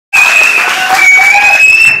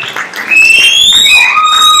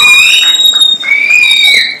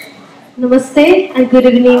Namaste and good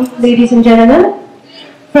evening, ladies and gentlemen.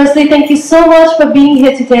 Firstly, thank you so much for being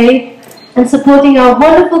here today and supporting our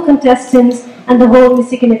wonderful contestants and the whole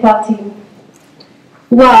Miss Uknepal team.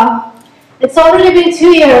 Wow, it's already been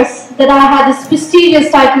 2 years that I had this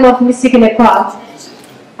prestigious title of Miss Uknepal.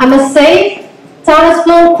 I must say, time has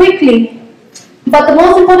flown quickly, but the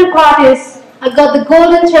most important part is I got the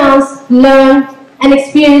golden chance to learn and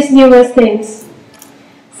experience numerous things.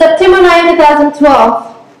 September 9, 2012,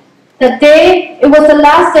 that day, it was the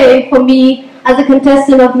last day for me as a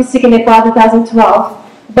contestant of Miss Uknepal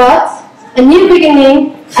 2012. But a new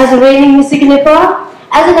beginning as a reigning Miss Uknepal,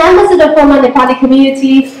 as an ambassador for my Nepali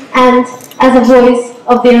community, and as a voice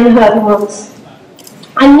of the unheard ones.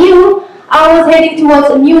 I knew I was heading towards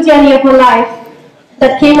a new journey of my life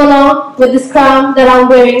that came along with this crown that I'm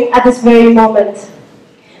wearing at this very moment.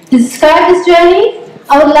 To describe this journey,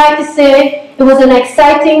 I would like to say it was an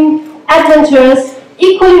exciting, adventurous,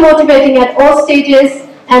 equally motivating at all stages,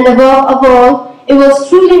 and above all, it was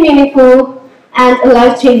truly meaningful and a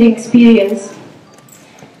life-changing experience.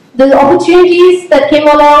 The opportunities that came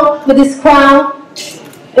along with this crown,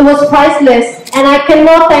 it was priceless, and I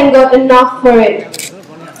cannot thank God enough for it.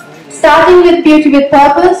 Starting with Beauty with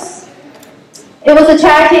Purpose, it was a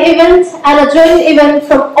charity event and a joint event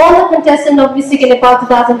from all the contestants of Miss Uknepal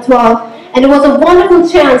 2012, and it was a wonderful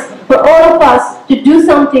chance for all of us to do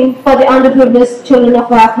something for the underprivileged children of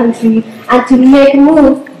our country and to make a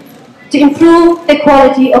move to improve the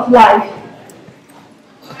quality of life.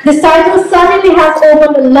 This title certainly has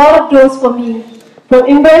opened a lot of doors for me, from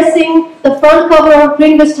embracing the front cover of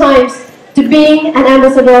English Times to being an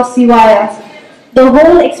ambassador of CYF. The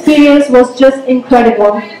whole experience was just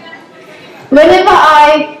incredible. Whenever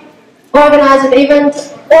I organized an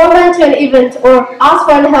event or went to an event or asked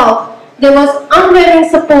for help, there was unwavering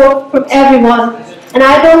support from everyone, and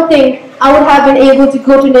I don't think I would have been able to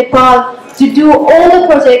go to Nepal to do all the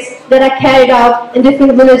projects that I carried out in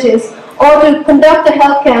different villages, or to conduct a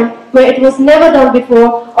health camp where it was never done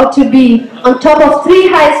before, or to be on top of 3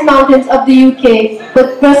 highest mountains of the UK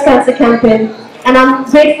with breast cancer campaign. And I'm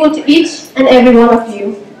grateful to each and every one of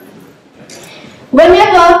you.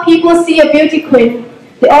 Whenever people see a beauty queen,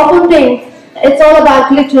 they often think it's all about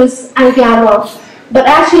glitters and glamour. But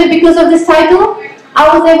actually, because of this title,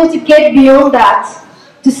 I was able to get beyond that,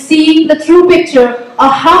 to see the true picture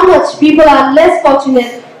of how much people are less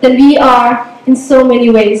fortunate than we are in so many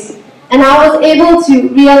ways. And I was able to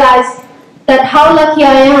realize that how lucky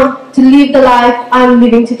I am to live the life I'm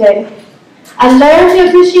living today. I learned to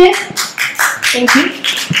appreciate, thank you.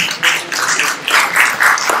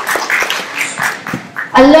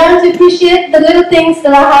 I learned to appreciate the little things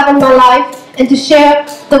that I have in my life and to share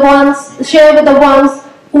with the ones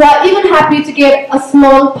who are even happy to get a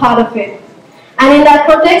small part of it. And in that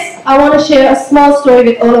context, I want to share a small story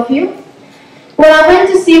with all of you. When I went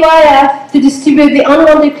to CYF to distribute the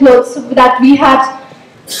unwanted clothes that we had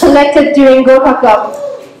collected during Durga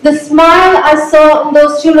Gurung, the smile I saw in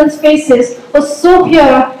those children's faces was so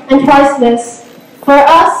pure and priceless. For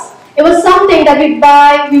us, it was something that we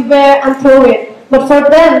buy, we wear and throw it. But for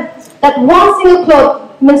them, that one single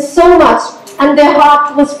cloth meant so much, and their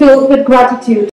heart was filled with gratitude.